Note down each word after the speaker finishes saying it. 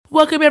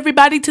Welcome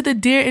everybody to the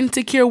Dear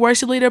Insecure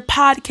Worship Leader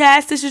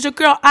podcast. This is your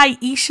girl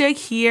Aisha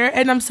here,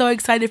 and I'm so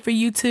excited for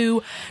you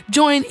to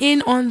join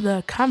in on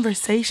the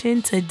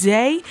conversation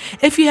today.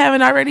 If you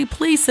haven't already,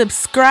 please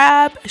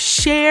subscribe,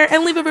 share,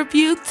 and leave a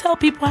review. Tell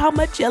people how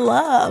much you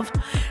love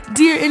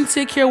Dear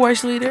Insecure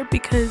Worship Leader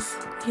because,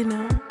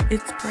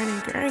 it's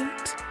pretty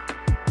great.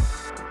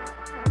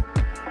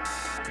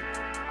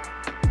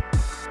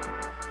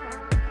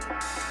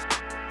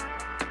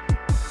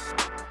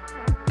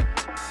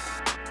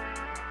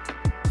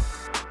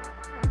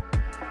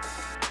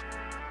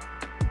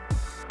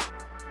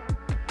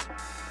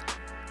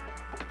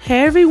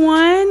 Hey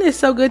everyone, it's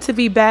so good to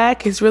be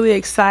back. It's really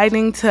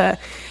exciting to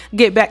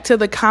get back to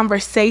the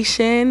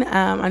conversation.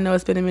 I know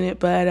it's been a minute,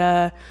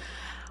 but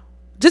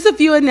just a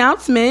few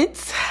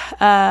announcements.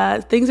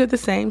 Things are the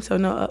same, so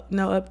no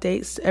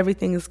updates.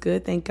 Everything is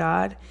good, thank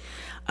God.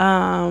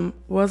 What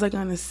was I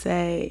going to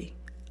say?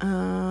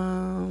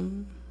 A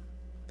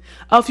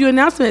few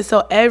announcements.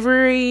 So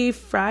every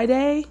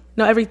Thursday,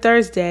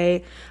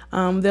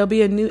 there'll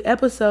be a new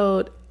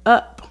episode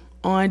up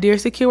on Dear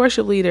Secure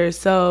Worship Leaders.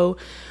 So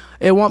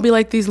it won't be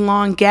like these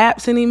long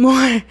gaps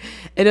anymore.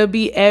 It'll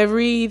be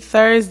every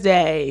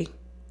Thursday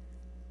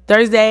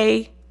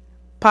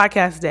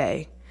podcast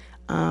day.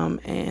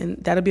 And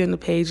that'll be on the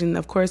page. And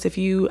of course, if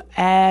you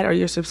add or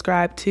you're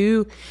subscribed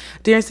to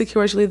Dear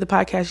Insecure Worship Leader, the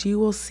podcast, you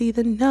will see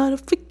the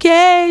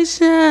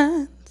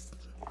notifications.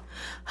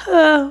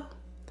 Oh.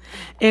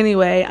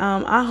 Anyway,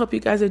 I hope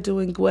you guys are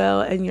doing well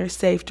and you're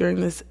safe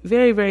during this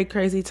very, very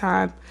crazy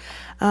time.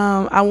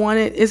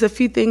 It's a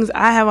few things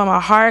I have on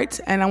my heart,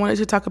 and I wanted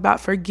to talk about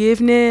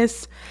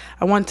forgiveness.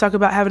 I want to talk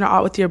about having an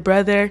ought with your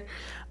brother.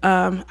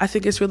 I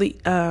think it's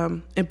really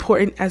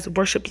important as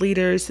worship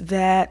leaders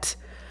that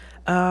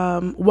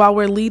while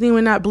we're leading,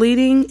 we're not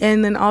bleeding,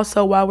 and then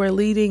also while we're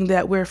leading,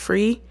 that we're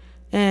free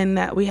and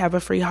that we have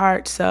a free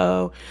heart.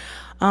 So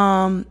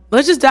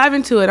let's just dive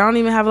into it. I don't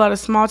even have a lot of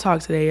small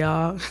talk today,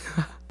 y'all.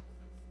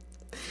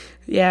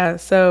 Yeah,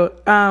 so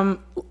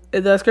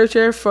the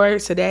scripture for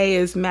today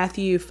is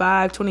Matthew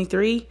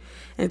 5:23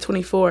 and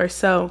 24.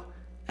 So,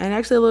 and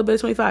actually a little bit of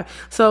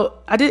 25. So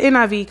I did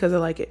NIV because I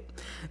like it.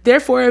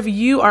 Therefore, if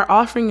you are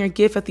offering your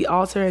gift at the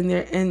altar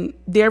and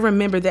there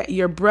remember that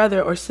your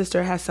brother or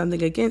sister has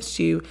something against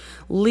you,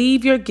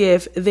 leave your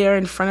gift there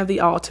in front of the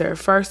altar.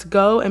 First,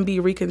 go and be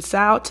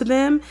reconciled to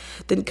them,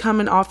 then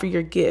come and offer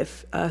your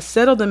gift.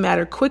 Settle the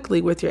matter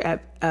quickly with your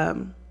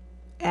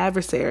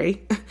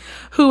adversary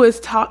who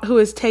is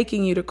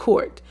taking you to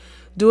court.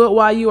 Do it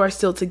while you are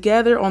still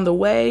together on the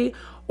way,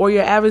 or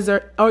your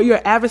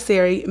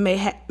adversary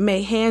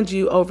may hand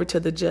you over to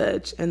the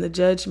judge, and the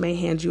judge may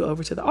hand you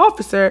over to the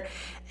officer,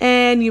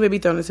 and you may be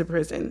thrown into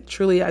prison.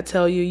 Truly, I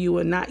tell you, you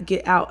will not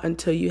get out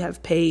until you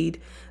have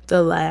paid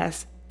the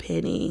last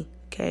penny.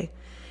 Okay.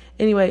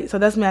 Anyway, so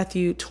that's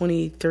Matthew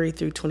 23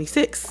 through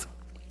 26.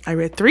 I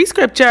read 3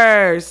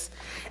 scriptures.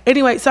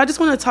 Anyway, so I just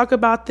want to talk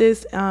about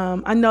this.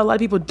 I know a lot of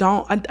people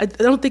don't. I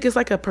don't think it's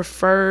like a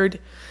preferred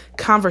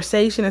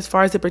conversation as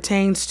far as it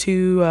pertains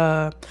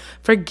to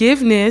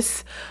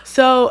forgiveness.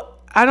 So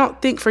I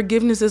don't think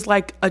forgiveness is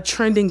like a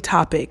trending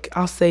topic.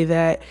 I'll say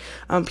that.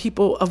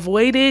 People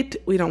avoid it.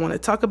 We don't want to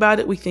talk about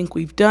it. We think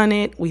we've done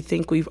it. We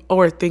think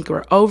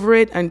we're over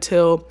it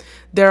until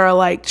there are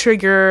like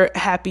trigger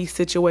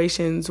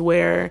situations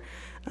where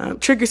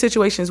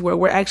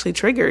we're actually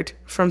triggered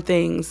from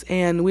things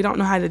and we don't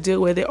know how to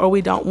deal with it, or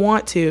we don't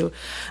want to.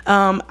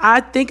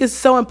 I think it's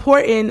so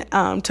important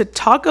to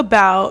talk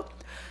about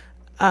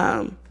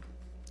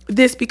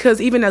this, because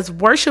even as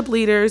worship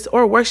leaders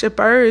or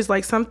worshipers,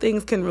 like some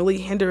things can really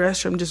hinder us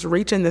from just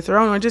reaching the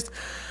throne, or just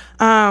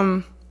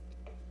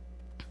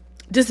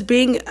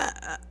being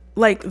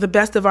like the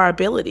best of our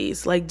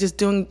abilities, like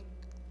just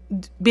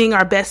being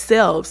our best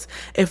selves.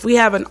 If we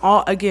have an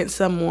ought against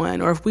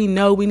someone, or if we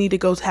know we need to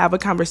go have a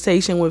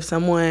conversation with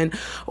someone,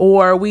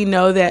 or we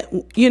know that,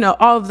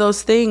 all of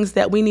those things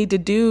that we need to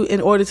do in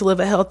order to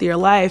live a healthier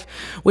life,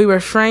 we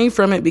refrain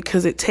from it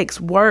because it takes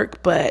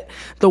work, but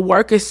the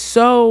work is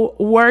so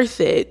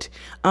worth it.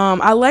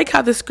 I like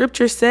how the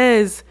scripture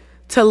says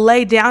to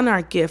lay down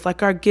our gift.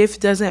 Like our gift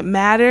doesn't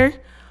matter.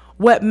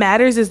 What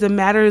matters is the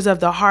matters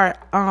of the heart.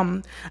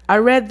 I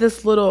read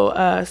this little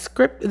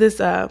script,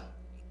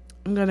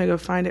 I'm going to go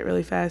find it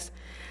really fast.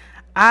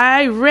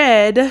 I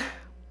read,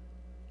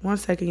 one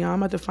second, y'all.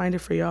 I'm about to find it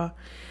for y'all.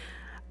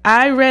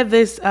 I read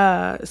this,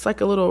 it's like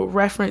a little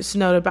reference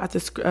note about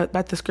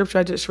the scripture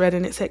I just read,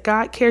 and it said,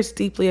 God cares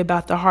deeply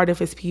about the heart of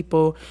his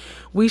people.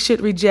 We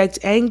should reject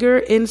anger,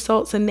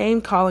 insults, and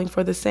name-calling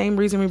for the same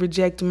reason we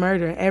reject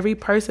murder. Every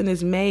person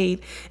is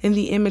made in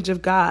the image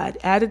of God.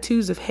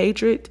 Attitudes of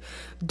hatred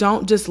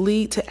don't just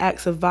lead to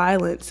acts of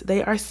violence.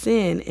 They are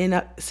sin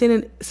in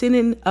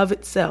of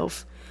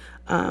itself.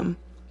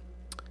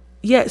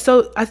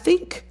 So I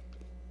think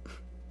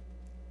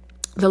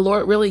the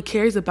Lord really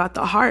cares about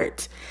the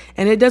heart,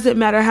 and it doesn't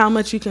matter how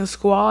much you can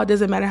squall. It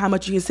doesn't matter how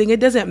much you can sing.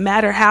 It doesn't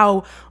matter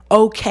how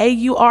okay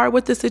you are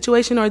with the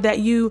situation, or that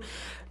you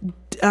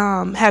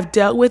have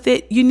dealt with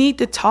it, you need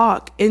to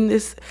talk. In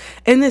this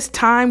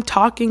time,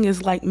 talking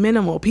is like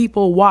minimal.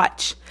 People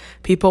watch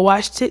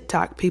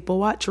TikTok, people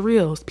watch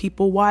Reels,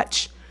 people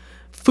watch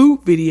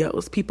food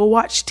videos, people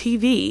watch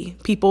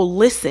TV, people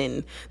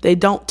listen, they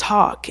don't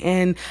talk.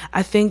 And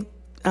I think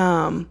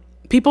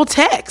people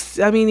text.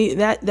 I mean,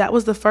 that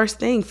was the first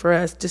thing for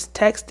us, just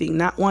texting,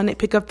 not wanting to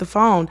pick up the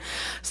phone.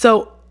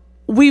 So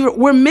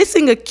we're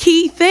missing a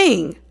key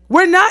thing.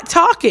 We're not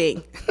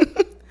talking.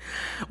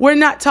 We're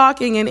not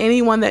talking, and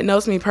anyone that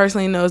knows me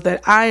personally knows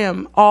that I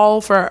am all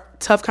for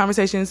tough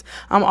conversations.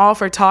 I'm all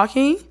for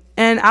talking,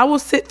 and I will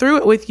sit through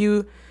it with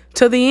you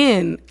to the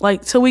end,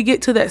 like till we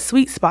get to that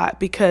sweet spot,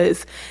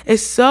 because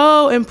it's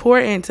so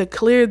important to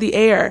clear the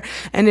air.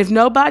 And if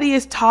nobody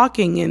is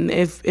talking, and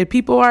if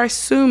people are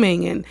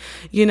assuming, and,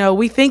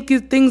 we think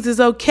things is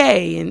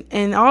okay,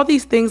 and all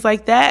these things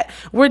like that,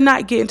 we're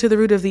not getting to the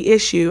root of the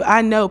issue.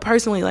 I know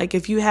personally, like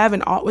if you have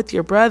an ought with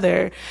your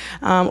brother,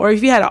 or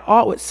if you had an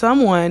ought with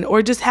someone,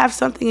 or just have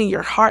something in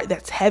your heart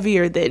that's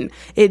heavier than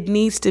it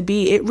needs to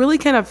be, it really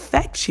can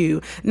affect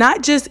you,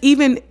 not just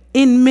even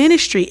in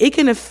ministry. It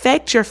can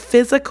affect your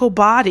physical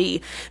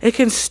body. It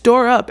can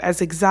store up as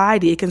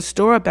anxiety. It can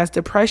store up as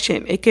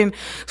depression. It can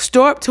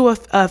store up to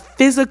a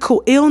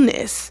physical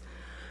illness.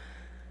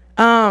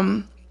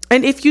 And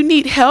if you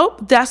need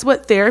help, that's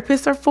what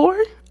therapists are for.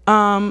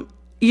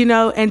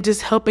 And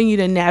just helping you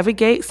to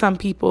navigate. Some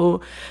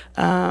people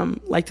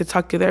like to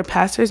talk to their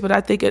pastors, but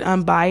I think an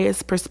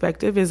unbiased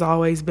perspective is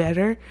always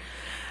better.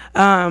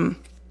 I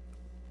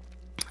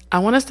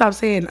want to stop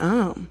saying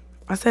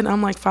I said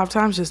like 5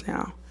 times just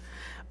now.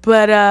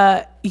 But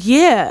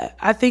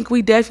I think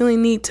we definitely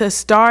need to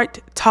start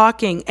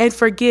talking and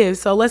forgive.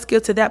 So let's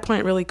get to that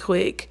point really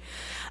quick.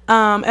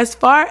 As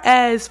far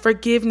as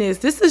forgiveness,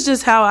 this is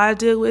just how I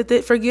deal with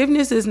it.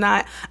 Forgiveness is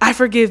not, I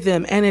forgive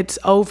them and it's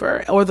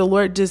over, or the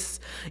Lord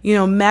just,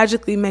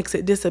 magically makes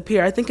it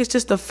disappear. I think it's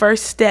just the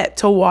first step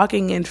to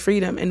walking in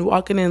freedom and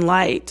walking in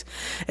light.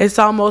 It's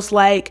almost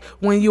like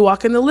when you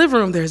walk in the living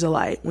room, there's a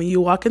light. When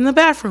you walk in the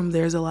bathroom,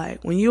 there's a light.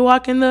 When you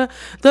walk in the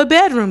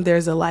bedroom,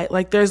 there's a light.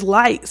 Like there's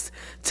lights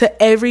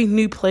to every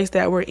new place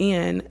that we're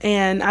in.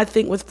 And I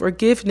think with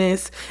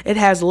forgiveness, it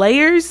has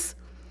layers.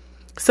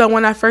 So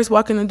when I first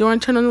walk in the door and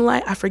turn on the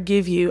light, I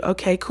forgive you.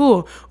 Okay,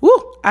 cool.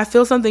 Woo! I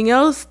feel something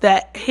else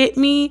that hit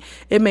me.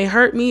 It may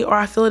hurt me, or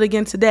I feel it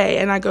again today.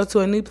 And I go to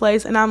a new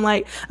place and I'm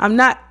like, I'm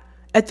not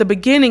at the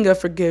beginning of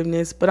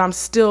forgiveness, but I'm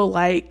still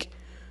like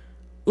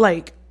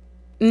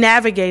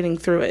navigating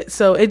through it.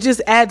 So it just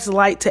adds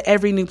light to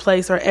every new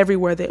place or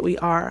everywhere that we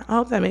are. I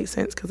hope that makes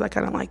sense, because I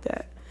kind of like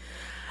that.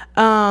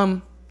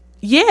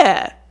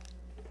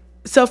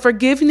 So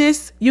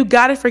forgiveness, you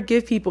got to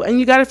forgive people, and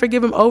you got to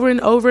forgive them over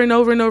and over and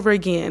over and over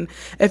again.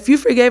 If you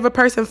forgave a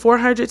person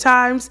 400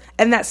 times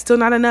and that's still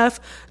not enough,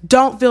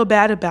 don't feel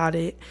bad about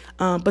it.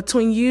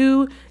 Between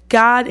you,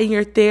 God, and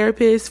your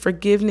therapist,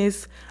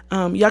 forgiveness,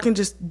 y'all can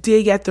just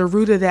dig at the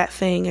root of that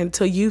thing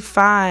until you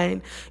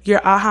find your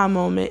aha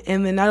moment.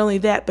 And then not only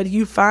that, but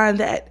you find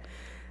that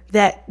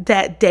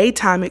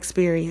daytime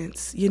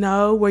experience,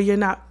 where you're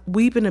not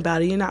weeping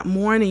about it, you're not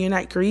mourning, you're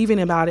not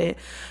grieving about it,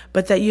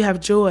 but that you have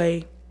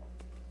joy.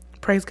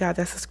 Praise God,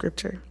 that's the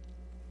scripture.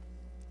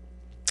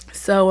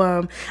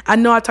 So I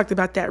know I talked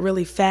about that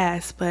really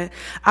fast, but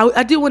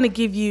I do want to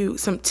give you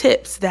some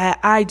tips that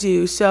I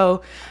do.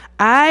 So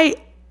I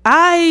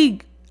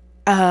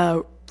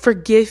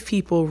forgive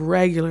people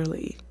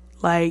regularly.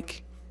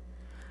 Like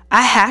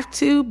I have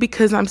to,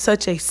 because I'm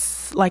such a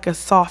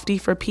softie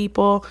for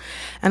people,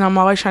 and I'm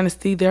always trying to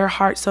see their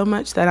heart so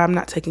much that I'm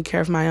not taking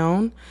care of my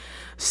own.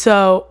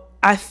 So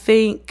I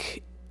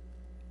think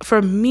for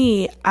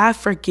me, I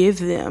forgive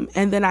them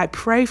and then I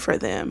pray for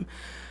them.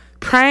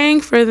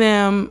 Praying for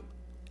them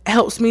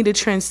helps me to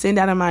transcend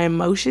out of my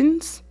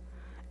emotions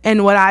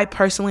and what I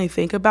personally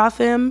think about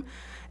them.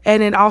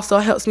 And it also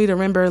helps me to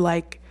remember,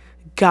 like,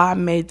 God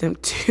made them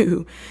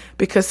too.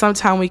 Because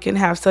sometimes we can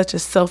have such a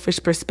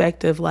selfish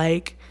perspective,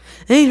 like,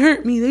 they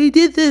hurt me, they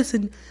did this,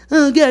 and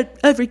oh God,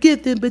 I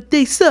forgive them, but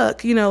they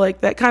suck, like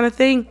that kind of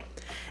thing.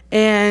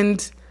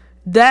 And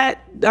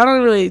that, I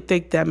don't really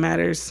think that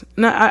matters.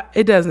 No,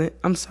 it doesn't.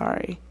 I'm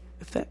sorry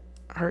if that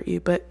hurt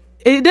you, but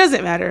it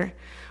doesn't matter.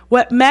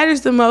 What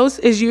matters the most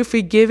is you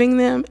forgiving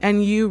them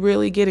and you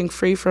really getting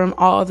free from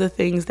all the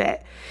things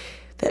that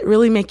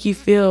really make you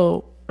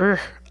feel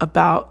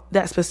about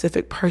that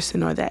specific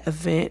person or that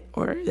event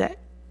or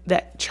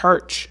that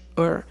church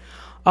or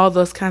all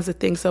those kinds of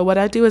things. So what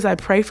I do is I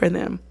pray for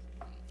them.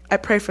 I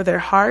pray for their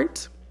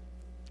heart.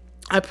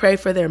 I pray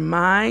for their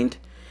mind.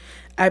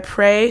 I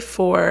pray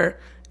for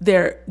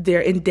their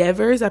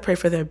endeavors. I pray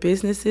for their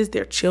businesses,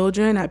 their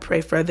children. I pray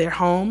for their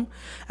home.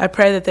 I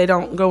pray that they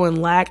don't go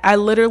in lack. I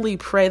literally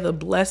pray the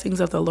blessings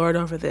of the Lord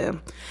over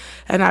them.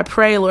 And I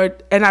pray,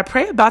 Lord, and I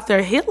pray about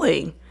their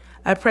healing.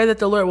 I pray that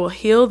the Lord will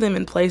heal them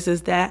in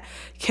places that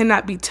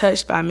cannot be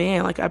touched by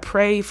man. Like I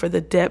pray for the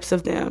depths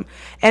of them.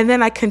 And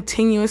then I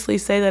continuously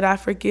say that I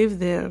forgive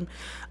them.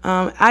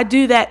 I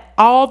do that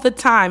all the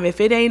time. If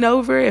it ain't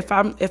over, if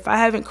I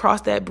haven't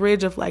crossed that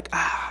bridge of like,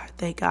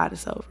 thank God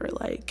it's over.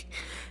 Like,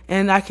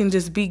 and I can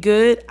just be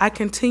good, I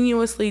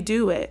continuously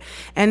do it.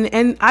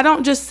 And I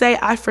don't just say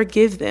I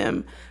forgive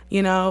them.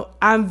 You know,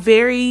 I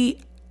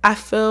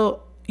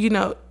feel, you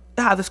know,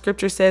 how the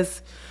scripture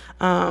says,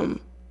 going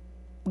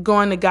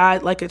to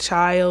God like a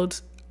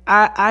child.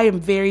 I am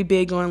very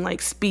big on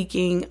like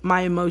speaking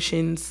my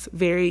emotions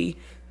very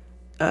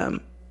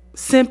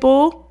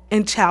simple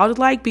and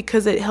childlike,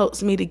 because it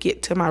helps me to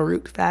get to my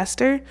root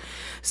faster.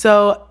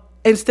 So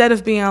instead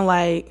of being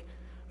like,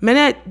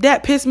 man,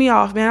 that pissed me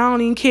off, man, I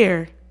don't even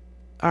care.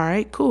 All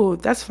right, cool,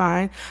 that's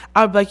fine.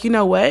 I'll be like, you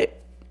know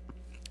what?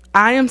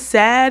 I am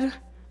sad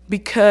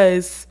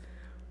because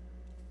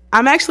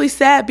I'm actually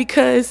sad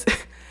because,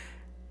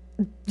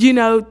 you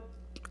know,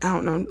 I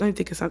don't know. Let me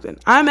think of something.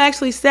 I'm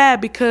actually sad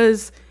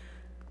because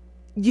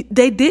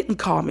they didn't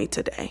call me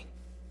today.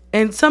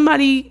 And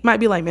somebody might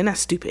be like, man, that's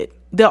stupid.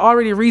 They'll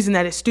already reason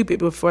that it's stupid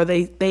before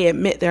they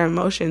admit their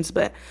emotions.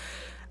 But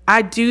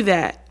I do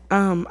that.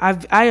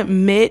 I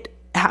admit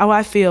how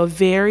I feel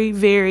very,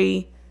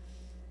 very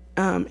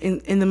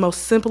in the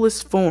most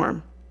simplest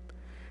form.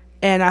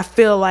 And I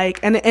feel like,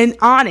 and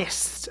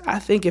honest, I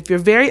think if you're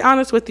very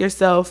honest with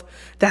yourself,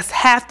 that's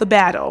half the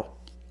battle.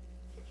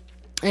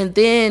 And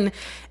then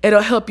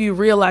it'll help you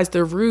realize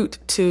the root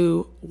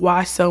to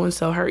why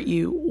so-and-so hurt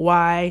you,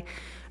 why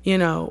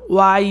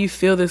you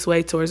feel this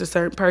way towards a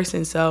certain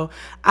person. So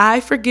I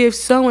forgive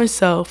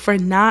so-and-so for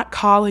not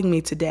calling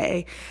me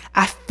today.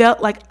 I felt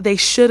like they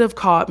should have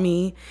called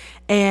me,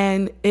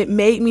 and it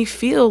made me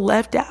feel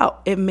left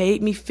out. It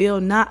made me feel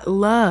not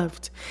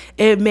loved.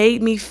 It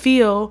made me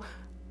feel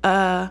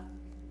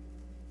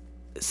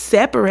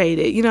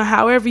separated,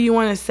 however you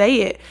want to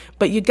say it.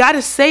 But you got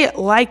to say it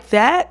like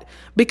that,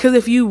 because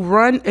if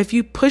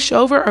you push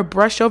over or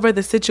brush over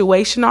the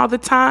situation all the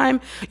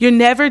time, you're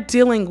never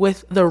dealing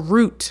with the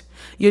root.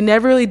 You're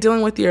never really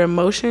dealing with your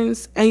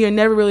emotions, and you're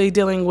never really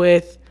dealing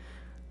with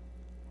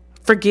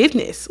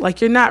forgiveness. Like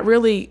you're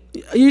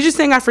just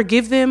saying, I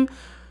forgive them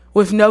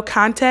with no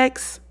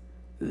context.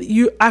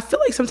 I feel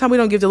like sometimes we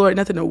don't give the Lord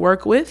nothing to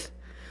work with.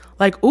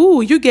 Like,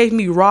 ooh, you gave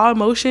me raw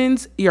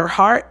emotions, your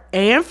heart,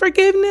 and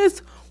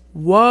forgiveness.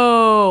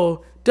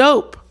 Whoa,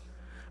 dope.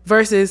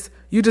 Versus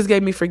you just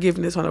gave me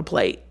forgiveness on a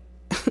plate.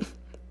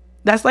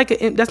 That's not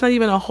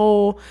even a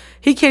whole,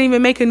 he can't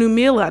even make a new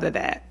meal out of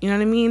that. You know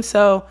what I mean?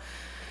 So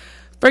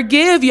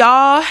forgive,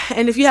 y'all.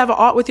 And if you have an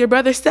alt with your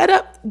brother,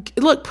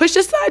 push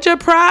aside your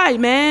pride,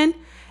 man,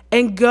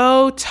 and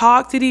go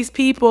talk to these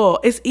people.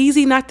 It's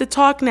easy not to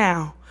talk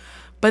now,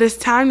 but it's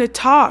time to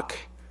talk.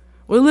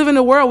 We live in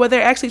a world where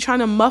they're actually trying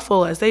to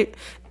muffle us.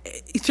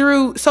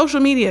 Through social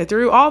media,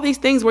 through all these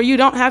things where you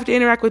don't have to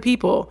interact with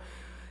people.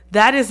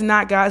 That is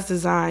not God's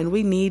design.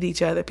 We need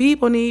each other.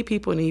 People need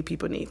people.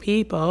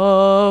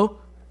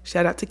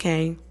 Shout out to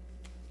Kane.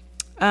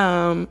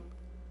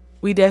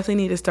 We definitely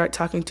need to start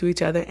talking to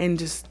each other and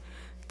just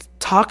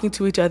talking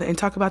to each other and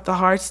talk about the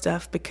hard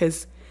stuff,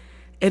 because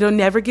it'll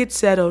never get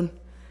settled.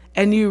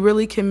 And you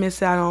really can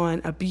miss out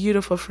on a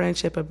beautiful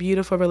friendship, a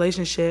beautiful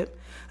relationship,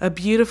 a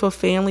beautiful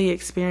family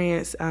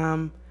experience,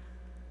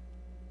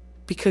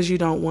 because you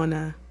don't want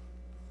to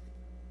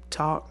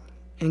talk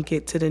and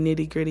get to the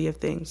nitty-gritty of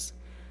things.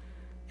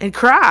 And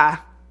cry.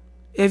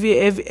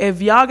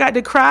 If y'all got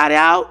to cry it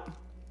out,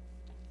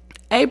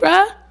 hey,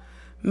 bruh,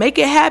 make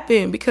it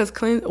happen, because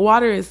clean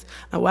water is,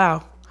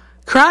 wow.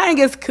 Crying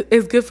is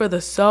good for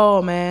the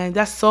soul, man.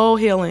 That's soul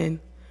healing.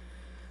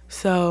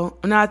 So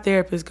I'm not a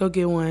therapist, go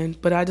get one.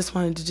 But I just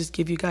wanted to just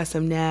give you guys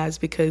some nabs,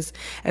 because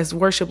as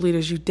worship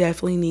leaders, you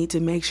definitely need to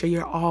make sure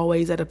you're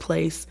always at a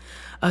place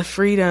of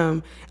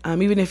freedom.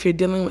 Even if you're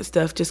dealing with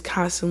stuff, just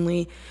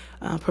constantly,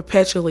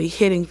 perpetually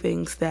hitting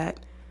things that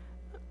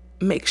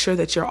make sure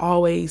that you're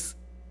always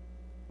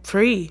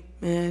free,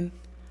 man.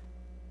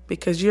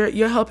 Because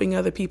you're helping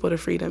other people to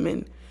freedom,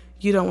 and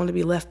you don't want to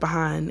be left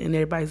behind and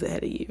everybody's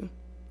ahead of you.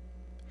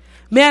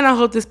 Man, I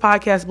hope this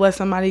podcast bless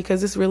somebody,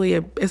 because it's really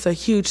it's a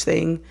huge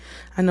thing.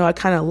 I know I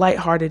kind of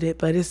lighthearted it,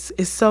 but it's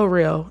so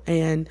real.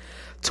 And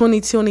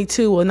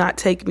 2022 will not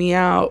take me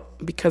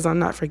out because I'm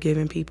not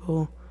forgiving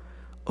people,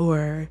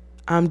 or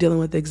I'm dealing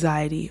with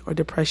anxiety or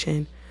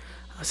depression.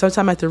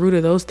 Sometimes at the root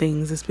of those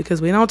things, it's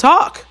because we don't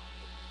talk.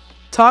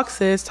 Talk,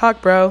 sis.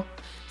 Talk, bro.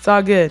 It's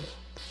all good.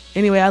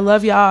 Anyway, I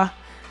love y'all,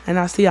 and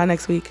I'll see y'all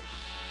next week.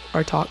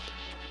 Or talk.